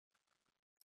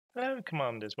Hello,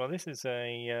 Commanders. Well, this is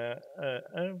well,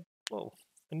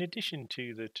 in addition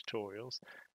to the tutorials,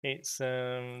 it's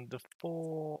the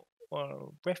four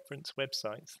reference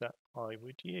websites that I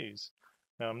would use.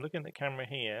 Now, I'm looking at the camera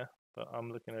here, but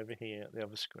I'm looking over here at the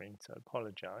other screen, so I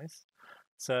apologize.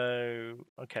 So,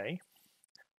 okay,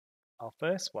 our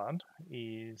first one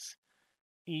is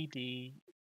EDDB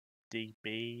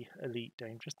Elite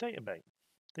Dangerous Database.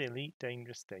 The Elite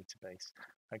Dangerous Database.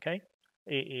 Okay,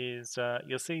 it is.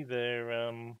 You'll see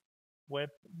their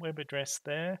web address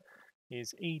there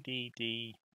is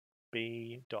eddb.io.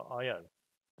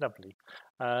 Lovely.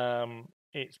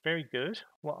 It's very good.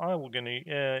 What I will going to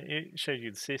it shows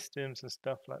you the systems and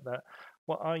stuff like that.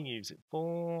 What I use it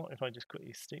for, if I just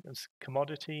quickly stick as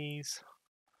commodities,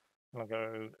 and I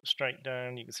go straight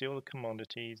down, you can see all the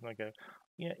commodities, and I go,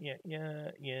 yeah, yeah,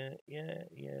 yeah, yeah, yeah,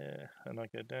 yeah, and I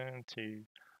go down to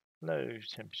low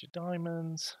temperature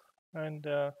diamonds, and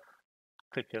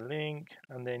click a link,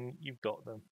 and then you've got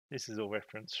them. This is all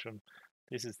reference from,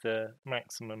 this is the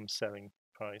maximum selling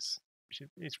price, which is,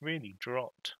 it's really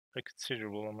dropped a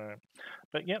considerable amount.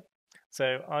 But yep,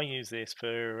 so I use this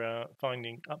for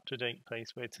finding up-to-date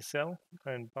place where to sell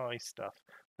and buy stuff.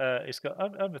 It's got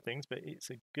other things, but it's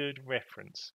a good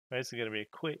reference. There's going to be a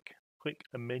quick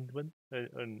amendment,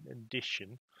 an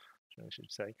addition, I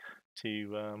should say,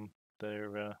 to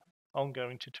their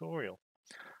ongoing tutorial.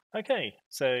 Okay,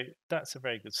 so that's a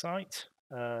very good site.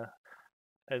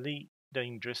 Elite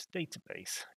Dangerous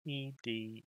Database,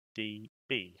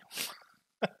 EDDB.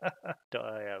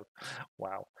 .io.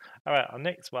 Wow. All right, our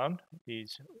next one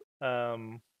is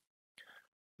Roji.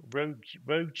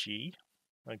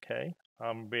 Okay,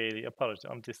 I'm really apologize.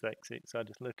 I'm dyslexic, so I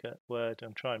just look at Word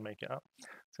and try and make it up.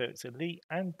 So it's Elite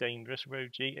and Dangerous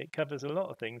Roji. It covers a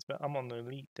lot of things, but I'm on the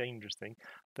Elite Dangerous thing.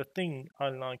 The thing I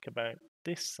like about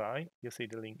this site, you'll see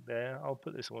the link there. I'll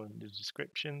put this all in the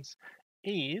descriptions.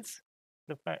 Is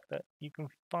the fact that you can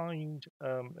find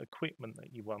equipment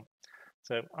that you want.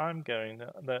 So I'm going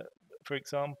that, for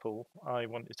example, I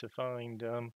wanted to find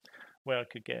where I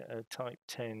could get a Type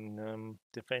 10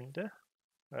 Defender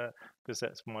because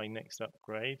that's my next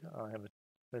upgrade. I have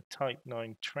a Type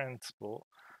 9 Transport,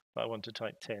 but I want a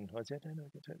Type 10. I don't know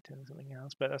if I get Type 10 or something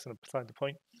else, but that's beside the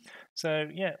point. So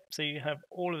yeah, so you have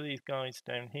all of these guys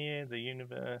down here, the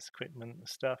universe, equipment,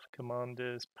 stuff,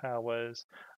 commanders, powers,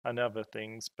 and other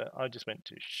things, but I just went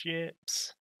to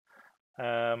ships.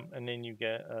 And then you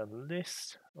get a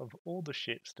list of all the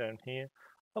ships down here,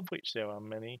 of which there are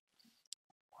many.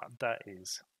 That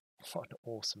is what an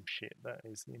awesome ship. That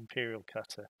is the Imperial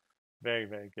Cutter. Very,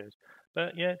 very good.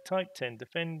 But yeah, Type 10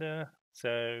 Defender.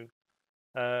 So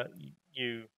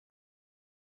you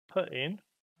put in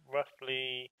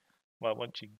roughly, well,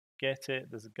 once you get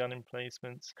it, there's a gun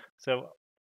emplacements. So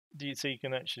you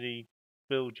can actually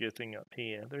build your thing up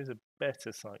here. There is a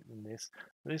better site than this.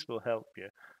 This will help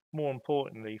you. More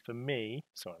importantly for me,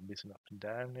 sorry, I'm missing up and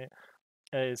down it,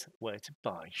 is where to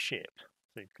buy ship.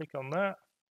 So you click on that,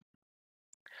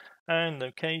 and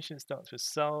location starts with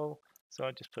Seoul. So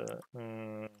I just put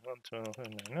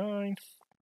 112.99,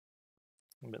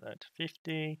 put that to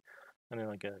 50, and then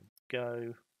I go,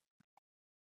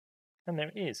 and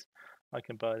there it is. I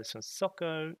can buy this from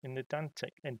Soko in the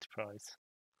Dantec Enterprise,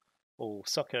 or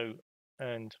Soko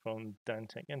and from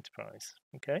Dantec Enterprise.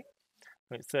 Okay,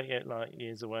 and it's 38 light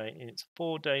years away. And it's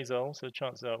 4 days old, so the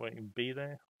chances are I won't even be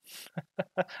there.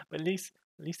 But at least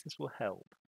this will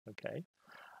help. Okay.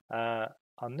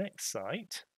 Our next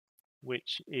site,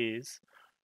 which is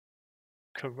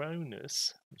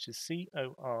Coronis, which is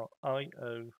CORIO. I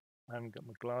haven't got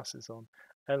my glasses on.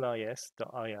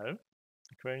 LIS.io.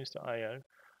 Coronis.io.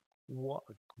 What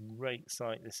a great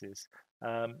site this is.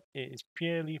 It is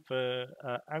purely for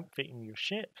outfitting your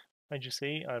ship. As you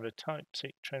see, I have a Type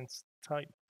 6 type.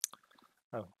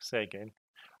 Oh, say again.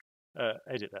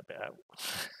 Edit that bit out.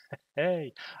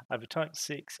 Hey, I have a Type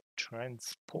 6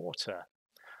 transporter.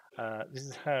 This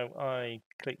is how I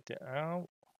clicked it out.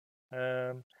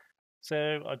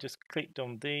 So I just clicked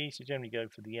on these. You generally go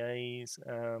for the A's,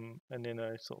 and then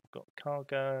I sort of got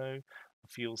cargo, a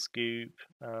fuel scoop,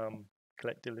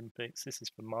 collect Olympics. This is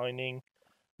for mining,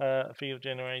 a field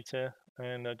generator,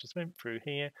 and I just went through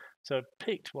here. So I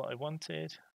picked what I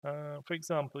wanted. For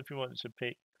example, if you wanted to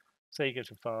pick, say you go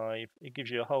to 5, it gives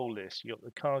you a whole list. You got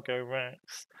the cargo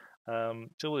racks,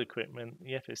 it's all the equipment,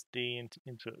 the FSD,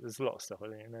 into there's a lot of stuff I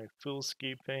don't know, fuel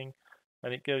scooping,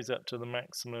 and it goes up to the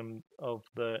maximum of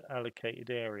the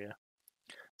allocated area.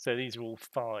 So these are all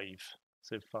 5.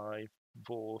 So 5,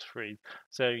 4, 3.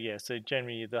 So yeah, so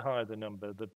generally the higher the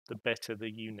number, the better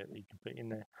the unit that you can put in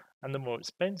there. And the more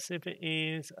expensive it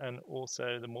is, and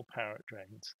also the more power it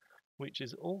drains. which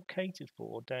is all catered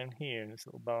for down here in this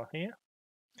little bar here.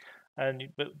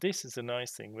 But this is a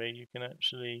nice thing where you can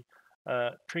actually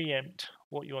preempt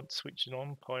what you want to switch it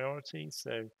on priorities.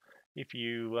 So if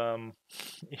you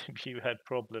if you had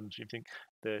problems, you think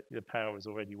the power is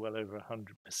already well over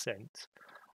 100%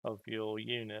 of your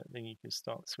unit, then you can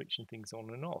start switching things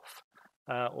on and off.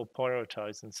 Or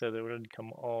prioritize them so they will only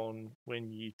come on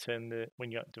when you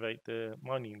activate the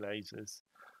mining lasers.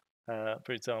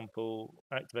 For example,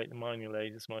 activate the mining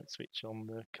lasers might switch on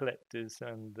the collectors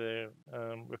and the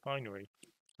refinery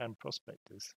and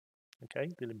prospectors.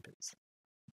 Okay, the limpets.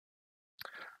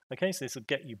 Okay, so this will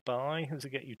get you by, this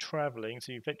will get you traveling.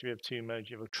 So you effectively have two modes.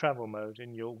 You have a travel mode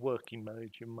and your working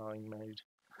mode, your mine mode.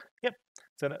 Yep,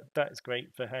 so that is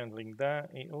great for handling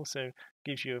that. It also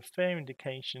gives you a fair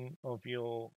indication of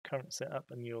your current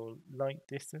setup and your light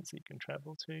distance that you can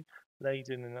travel to,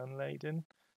 laden and unladen.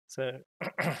 So,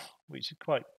 which is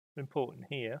quite important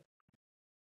here,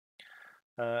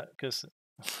 because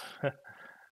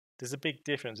there's a big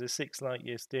difference. There's 6 light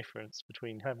years difference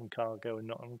between having cargo and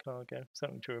not having cargo.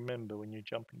 Something to remember when you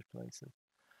jump into places.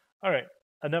 All right,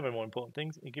 another more important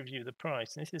thing, it gives you the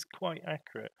price. This is quite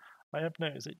accurate. I have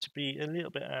noticed it to be a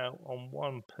little bit out on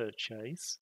one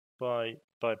purchase by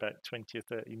about 20 or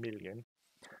 30 million.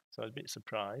 So I was a bit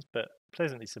surprised, but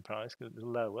pleasantly surprised because it was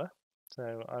lower.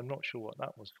 So I'm not sure what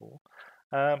that was for.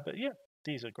 But yeah,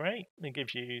 these are great. It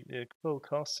gives you the full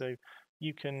cost, so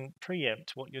you can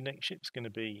preempt what your next ship's going to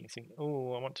be. You think,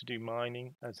 oh, I want to do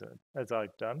mining as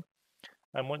I've done.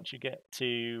 And once you get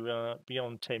to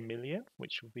beyond 10 million,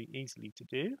 which will be easily to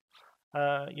do,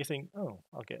 you think, oh,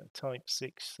 I'll get a Type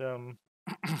 6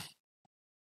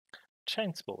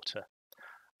 transporter.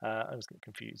 I always get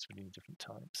confused between different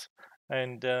types.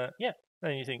 And yeah,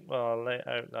 then you think, well, I'll lay it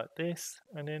out like this,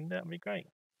 and then that'll be great.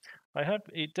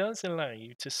 It does allow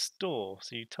you to store.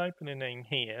 So you type in a name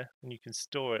here, and you can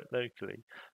store it locally.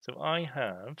 So I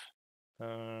have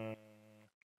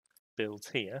builds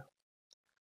here.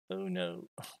 Oh no,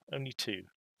 only 2.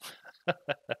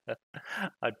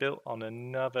 I built on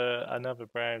another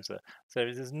browser, so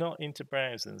this is not into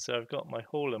browsing. So I've got my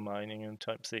hauler mining and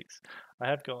Type 6. I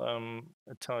have got a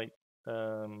Type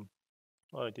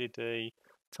I did a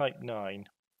Type 9,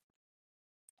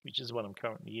 which is what I'm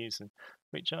currently using,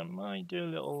 which I might do a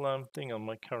little thing on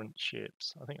my current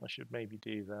ships. I think I should maybe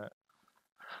do that.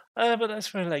 But that's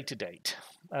for a later date.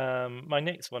 My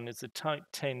next one is the Type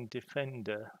 10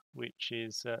 Defender, which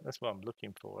is that's what I'm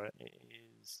looking for. It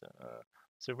is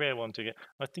it's a rare one to get.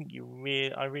 I think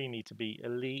I really need to be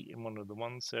elite in one of the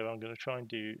ones, so I'm going to try and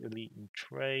do elite in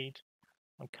trade.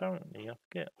 I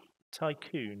forget,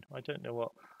 Tycoon. I don't know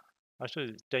what. I suppose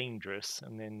it's dangerous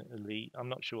and then elite. I'm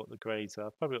not sure what the grades are.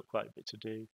 Probably got quite a bit to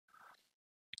do.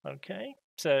 Okay,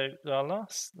 so our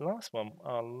last one,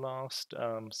 our last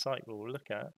site we'll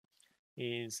look at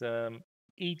is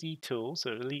ED Tools,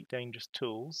 so Elite Dangerous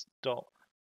Tools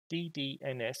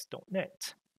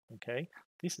 .ddns.net. Okay,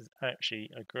 this is actually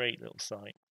a great little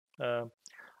site.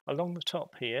 Along the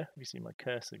top here, you see my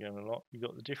cursor going a lot. You've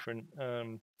got the different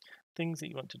things that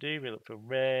you want to do. We look for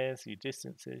rares, your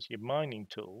distances, your mining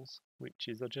tools, which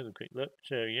is, I'll just a quick look,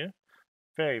 show you.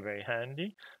 Very, very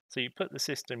handy. So you put the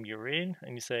system you're in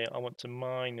and you say, I want to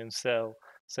mine and sell,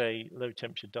 say, low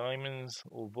temperature diamonds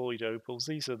or void opals.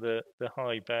 These are the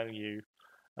high value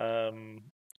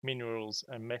minerals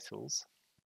and metals.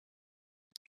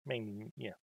 Mainly,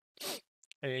 yeah.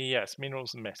 Yes,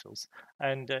 minerals and metals.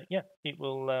 And yeah, it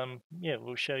will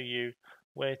show you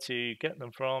where to get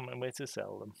them from and where to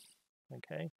sell them.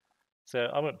 Okay. So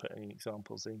I won't put any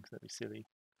examples in because that'd be silly.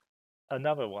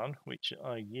 Another one which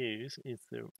I use is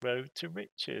the Road to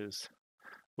Riches,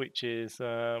 which is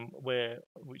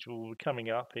which will be coming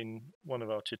up in one of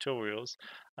our tutorials.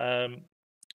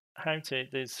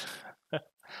 There's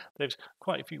there's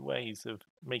quite a few ways of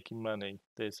making money.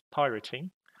 There's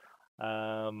pirating,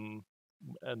 and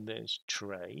there's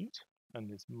trade, and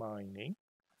there's mining,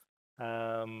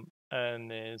 and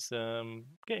there's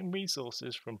getting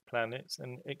resources from planets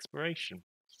and exploration.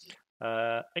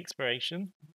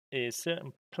 Exploration is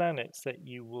certain planets that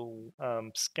you will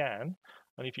scan,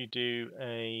 and if you do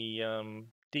a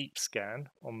deep scan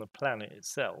on the planet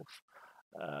itself,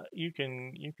 you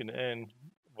can earn.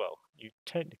 Well, you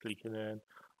technically can earn.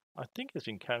 I think it's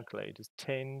been calculated as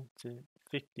 10 to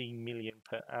 15 million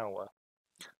per hour.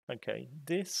 Okay,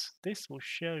 this will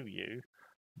show you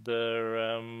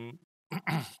the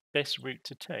best route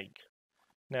to take.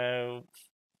 Now,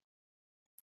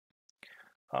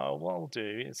 what I'll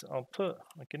do is I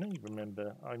can only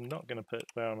remember, I'm not going to put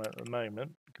where I'm at the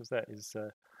moment because that is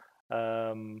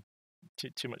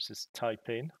too much to type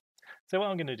in. So what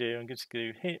I'm going to do, I'm just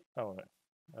going to hit,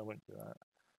 I won't do that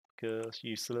because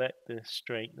you select the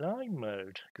straight line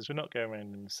mode because we're not going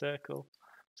around in a circle.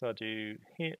 So I'll do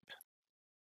hip,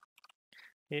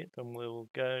 and we'll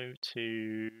go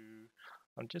to,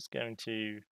 I'm just going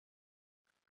to,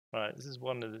 right, this is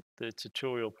one of the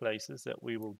tutorial places that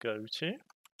we will go to.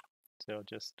 So I'll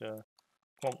just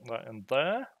plonk that in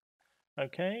there.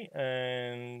 Okay,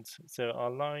 and so our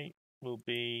light will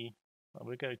be,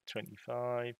 we'll go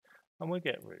 25 and we'll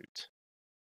get route.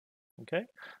 Okay,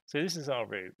 so this is our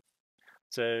route.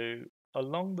 So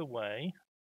along the way,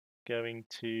 going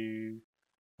to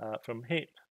from HIP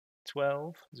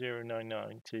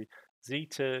 12099 to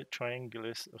Zeta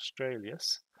Triangulus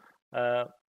Australis,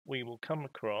 we will come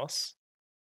across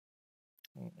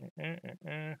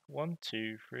 1,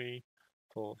 2, 3,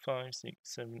 4, 5, 6,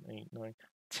 7, 8, 9,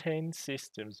 10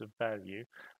 systems of value,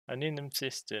 and in them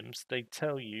systems they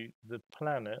tell you the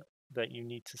planet that you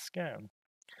need to scan.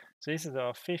 So this is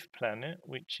our 5th planet,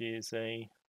 which is a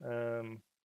oh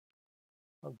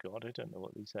god, I don't know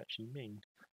what these actually mean.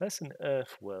 That's an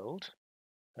Earth world.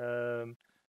 So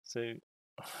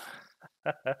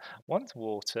one's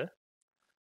water.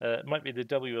 It might be the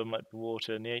W one might be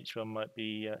water and the H one might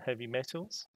be heavy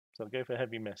metals. So I'll go for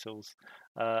heavy metals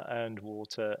and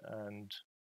water and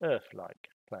Earth-like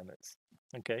planets.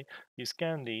 Okay, you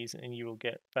scan these and you will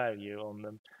get value on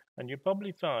them, and you'll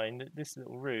probably find that this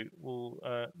little route will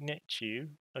net you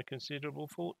a considerable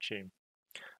fortune.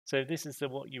 So this is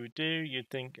what you would do. You'd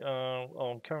think, oh,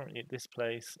 I'm currently at this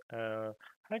place. How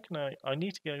can I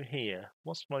need to go here.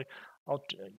 What's my,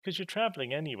 because you're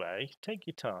traveling anyway, take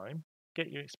your time,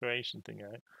 get your exploration thing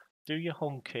out, do your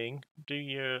honking, do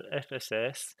your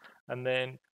FSS, and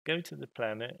then go to the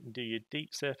planet and do your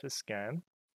deep surface scan,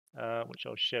 which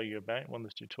I'll show you about in one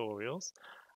of the tutorials.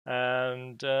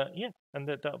 And yeah, and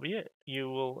that'll be it. You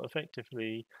will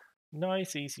effectively,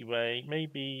 nice, easy way.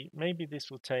 Maybe this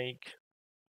will take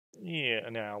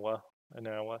an hour.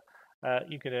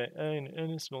 You could earn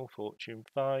a small fortune,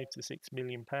 £5 to £6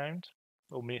 million,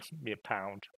 or mere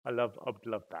pound. I would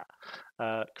love that.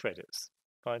 Credits,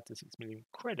 5 to 6 million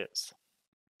credits.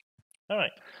 All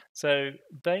right, so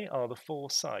they are the 4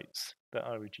 sites that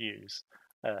I would use.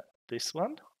 This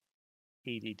one,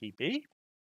 EDDB.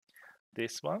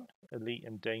 This one, Elite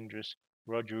and Dangerous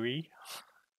Rogery.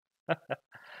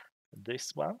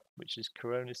 This one, which is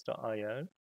Coronis.io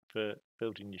for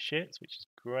building your ships, which is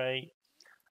great.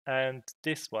 And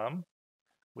this one,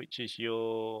 which is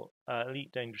your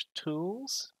Elite Dangerous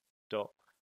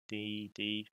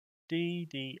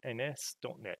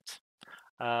Tools.ddns.net,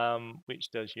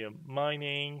 which does your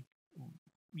mining,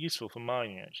 useful for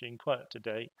mining actually, and quite up to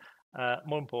date.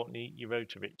 More importantly, your road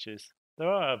to riches. There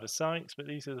are other sites, but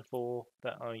these are the 4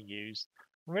 that I use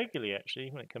regularly actually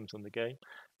when it comes on the game.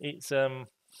 It's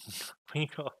we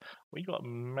got a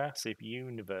massive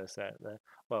universe out there.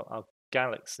 Well, our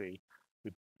galaxy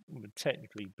with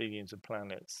technically billions of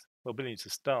planets, well, billions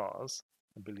of stars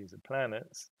and billions of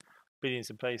planets, billions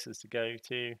of places to go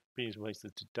to, billions of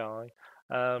places to die.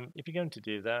 If you're going to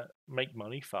do that, make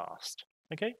money fast.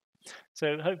 Okay,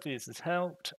 so hopefully this has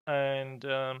helped, and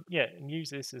yeah, use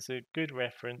this as a good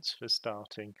reference for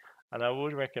starting. And I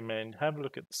would recommend have a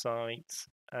look at the sites,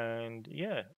 and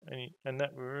yeah, and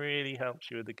that really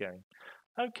helps you with the game.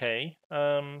 Okay,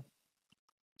 I'm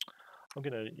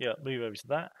gonna move over to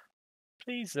that.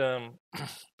 Please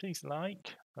please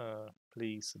like,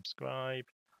 please subscribe,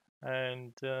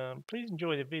 and please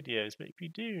enjoy the videos. But if you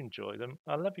do enjoy them,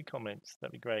 I love your comments.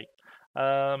 That'd be great.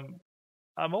 I'm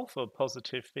all for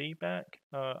positive feedback.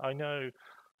 I know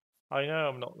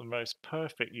I'm not the most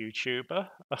perfect YouTuber,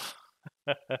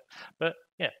 but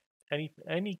yeah,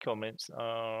 any comments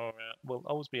are will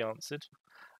always be answered.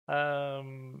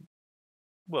 Well,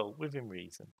 within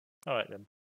reason. All right then,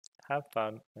 have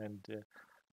fun and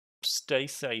stay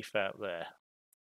safe out there.